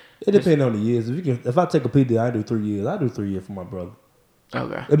trial. It depends on the years. If I take a PD, I do 3 years. I do 3 years for my brother.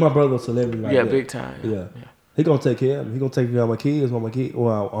 Okay. If my brother was a celebrity like that. Big time. Yeah. He gonna take care of me. He gonna take care of my kids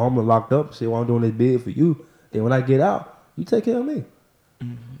or I'm locked up. Shit, while I'm doing this bid for you. Then when I get out, you take care of me.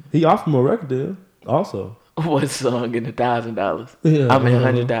 Mm-hmm. He offered me a record deal also. What song in $1,000? Yeah. I mean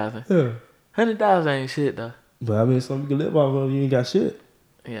 100,000. Yeah. 100,000 ain't shit though. But I mean, something you can live off of. You ain't got shit.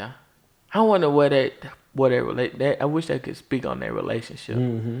 Yeah. I wonder what they relate. I wish they could speak on their relationship.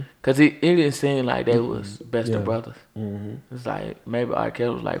 Cause it didn't seem like they was best of brothers. It's like maybe R.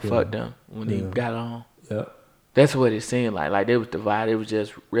 Kelly was like fuck them when he got on. Yeah. That's what it seemed like. Like they was divided. It was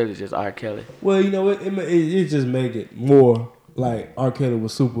just really just R. Kelly. Well, you know, it just make it more like R. Kelly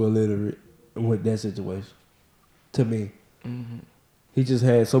was super illiterate with that situation. To me, he just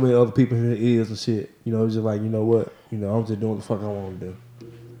had so many other people in his ears and shit. You know, it was just like, you know what, I'm just doing the fuck I want to do.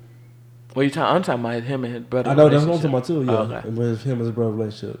 What you talking? I'm talking about him and his brother. I know that's what I'm talking about too. Yeah, oh, okay. Him and his brother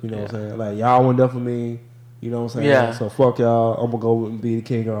relationship. You know what I'm saying? Like y'all weren't there for me. You know what I'm saying? Yeah. So fuck y'all. I'm gonna go and be the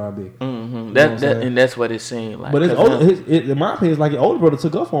king of R&B. And that's what it seemed like. But in my opinion, it's like his older brother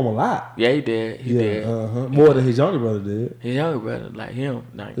took up for him a lot. Yeah, he did. He did. More than his younger brother did. His younger brother, like him,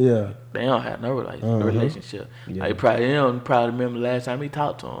 like they don't have no relationship. Yeah. Like probably remember the last time he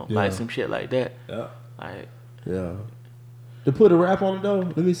talked to him, like some shit like that. Yeah. Like To put a rap on it though,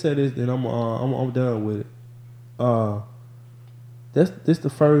 let me say this, then I'm done with it. This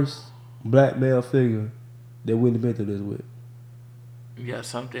the first black male figure that Whitney been through this with. Yeah,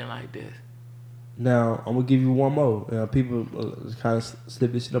 something like this. Now I'm gonna give you one more. People kind of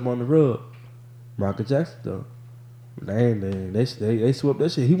slip this shit up on the rug. Michael Jackson though, they swept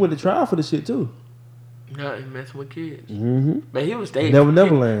that shit. He went to trial for the shit too. No, he messing with kids. But he was Dave.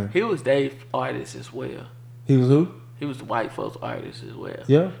 Neverland. He was Dave artist as well. He was who? He was the white folks artist as well.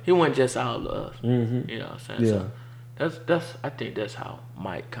 Yeah. He wasn't just all of us. You know what I'm saying? Yeah. So I think that's how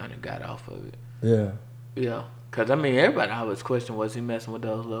Mike kind of got off of it. Yeah. Yeah. Cause I mean, everybody always question, was he messing with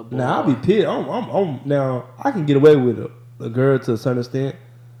those little boys? Now I'll be pissed. Now I can get away with a girl to a certain extent,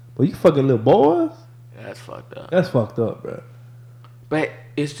 but you fucking little boys. Yeah, that's fucked up. That's fucked up, bro. But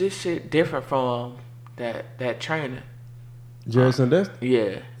is this shit different from that trainer? Jerry Sandusky?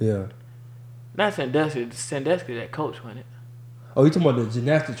 Yeah. Yeah. Not Sandusky that coach won it. Oh, you talking about the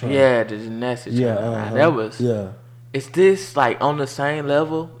gymnastic trainer? Yeah, the gymnastic trainer. Nah, that was. Yeah. Is this like on the same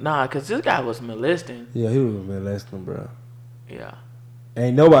level? Nah, cause this guy was molesting. Yeah, he was molesting, bro. Yeah.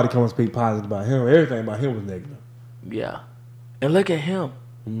 Ain't nobody come and speak positive about him. Everything about him was negative. Yeah. And look at him.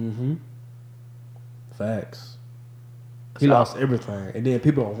 Mm-hmm. Facts. He lost everything, and then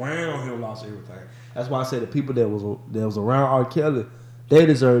people around him lost everything. That's why I said the people that was around R. Kelly, they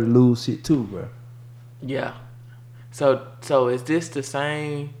deserve to lose shit too, bro. Yeah. So is this the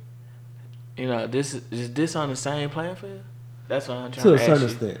same? You know, is this on the same playing field? That's what I'm trying to ask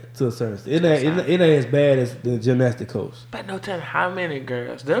you. To a certain extent. It ain't as bad as the gymnastic coach. But no telling how many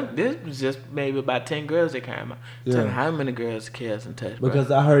girls. This was just maybe about 10 girls that came out. Yeah. Telling how many girls Kells and touched.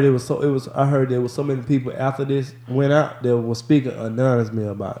 Because I heard I heard there was so many people after this went out that was speaking anonymously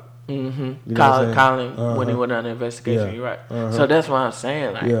about it. Mm-hmm. You Colin when he went on the investigation. Yeah. You're right. So that's why I'm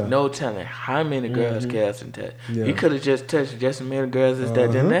saying, like, no telling how many girls Kells and touched. Yeah. He could have just touched just as many girls as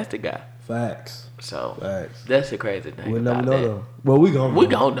that gymnastic guy. Facts. So Facts. that's the crazy thing. We'll never know though. Well, we gonna know. We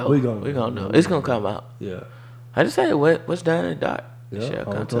gonna know. It's gonna come out. Yeah. I just say what's done in the dark. Yeah.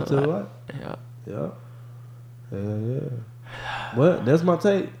 Come to the light. Yeah. Yeah. Yeah. Well, that's my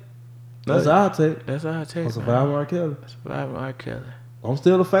take. That's our take. That's our take. On Surviving R. Kelly. Surviving R. Kelly. I'm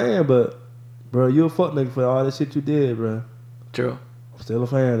still a fan, but bro, you a fuck nigga for all that shit you did, bro. True. I'm still a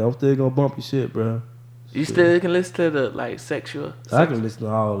fan. I'm still gonna bump your shit, bro. You still can listen to the like sexual. I can listen to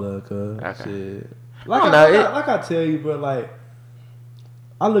all of it, cuz. Okay. Shit. Like I tell you, bro, like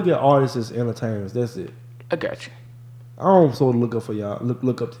I look at artists as entertainers. That's it. I got you. I don't sort of look up for y'all.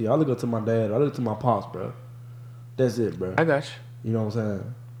 Look up to y'all. I look up to my dad. I look up to my pops, bro. That's it, bro. I got you. You know what I'm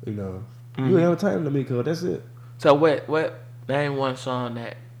saying? You know, you an entertainer to me, cuz. That's it. So what? Name one song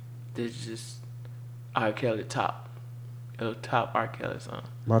that is just R. Kelly top. A top R. Kelly song.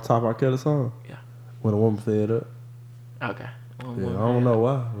 My top R. Kelly song. Yeah. When a woman fed up. Okay. I don't know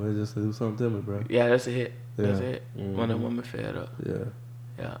why. It just do something to me, bro. Yeah, that's a hit. Yeah. That's a hit. When a woman fed up. Yeah.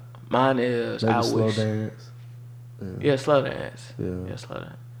 Yeah. Mine is Maybe I Slow Wish. Dance. Yeah, Slow Dance. Yeah. Slow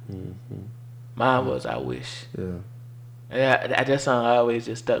Dance. Mm-hmm. Mine was I Wish. Yeah. Yeah, that song always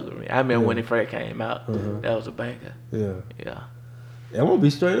just stuck with me. I remember when it first came out. That was a banger. Yeah. Yeah. I'm gonna be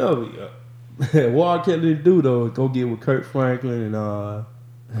straight up. What R. Kelly do though, go get with Kirk Franklin and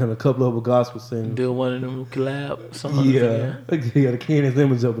a couple of other gospel singers. Do one of them collab songs. Yeah. He got to clean his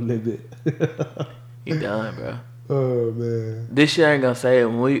image up a little bit. He done, bro. Oh man. This shit ain't gonna say it.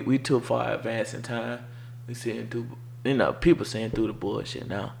 When we too far advanced in time. We seeing through, people seeing through the bullshit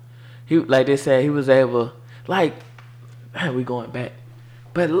now. He, like they said, he was able, like, man, we going back.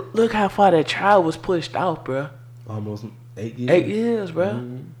 But look how far that trial was pushed out, bro. Almost 8 years. 8 years, bro.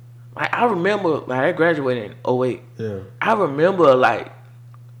 Mm-hmm. Like, I remember, like, I graduated in 2008. Yeah. I remember, like,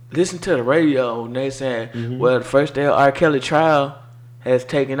 listening to the radio and they saying, well, the first day of R. Kelly trial has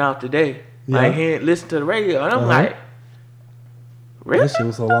taken off today. Yeah. Like, he ain't listen to the radio. And I'm like, really? That shit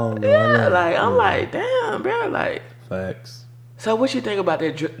was so long ago. Yeah, like, I'm like, damn, bro. Like, facts. So what you think about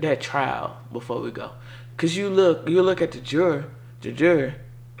that trial before we go? Cause you look at the jury,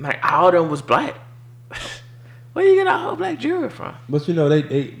 like all of them was black. Where you get a whole black jury from? But you know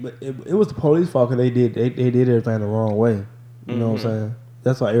it was the police fault because they did everything the wrong way. You know what I'm saying?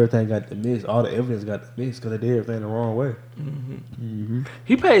 That's why everything got dismissed. All the evidence got dismissed because they did everything the wrong way.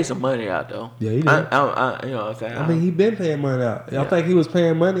 He paid some money out though. Yeah, he did. You know what I'm saying? I mean, he been paying money out. Yeah. I think he was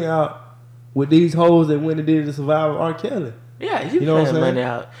paying money out with these hoes that went and did the survival R. Kelly. Yeah, he paying money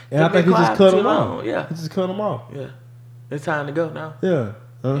out. And I think he just cut them off. Yeah, he just cut them off. Yeah, it's time to go now. Yeah.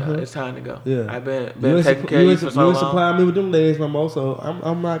 Yeah, it's time to go. Yeah, I've been taking care of you for so long. You ain't supplying me with them legs no more, so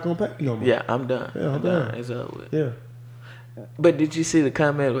I'm not gonna pay you no more. Yeah, I'm done. Yeah, I'm done. It's over with. Yeah. But did you see the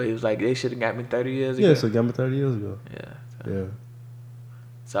comment where he was like, they should have got me 30 years ago? Yeah, so got me 30 years ago. Yeah. Yeah.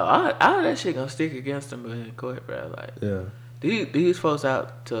 So all that shit gonna stick against him in court, bro. Like, yeah. These folks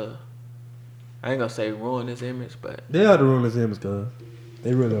out to, I ain't gonna say ruin his image, but they are to ruin his image, cuz.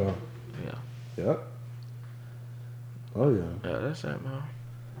 They really are. Yeah. Yep. Oh yeah. Yeah, that's it, man.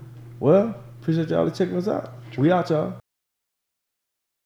 Well, appreciate y'all checking us out. We out, y'all.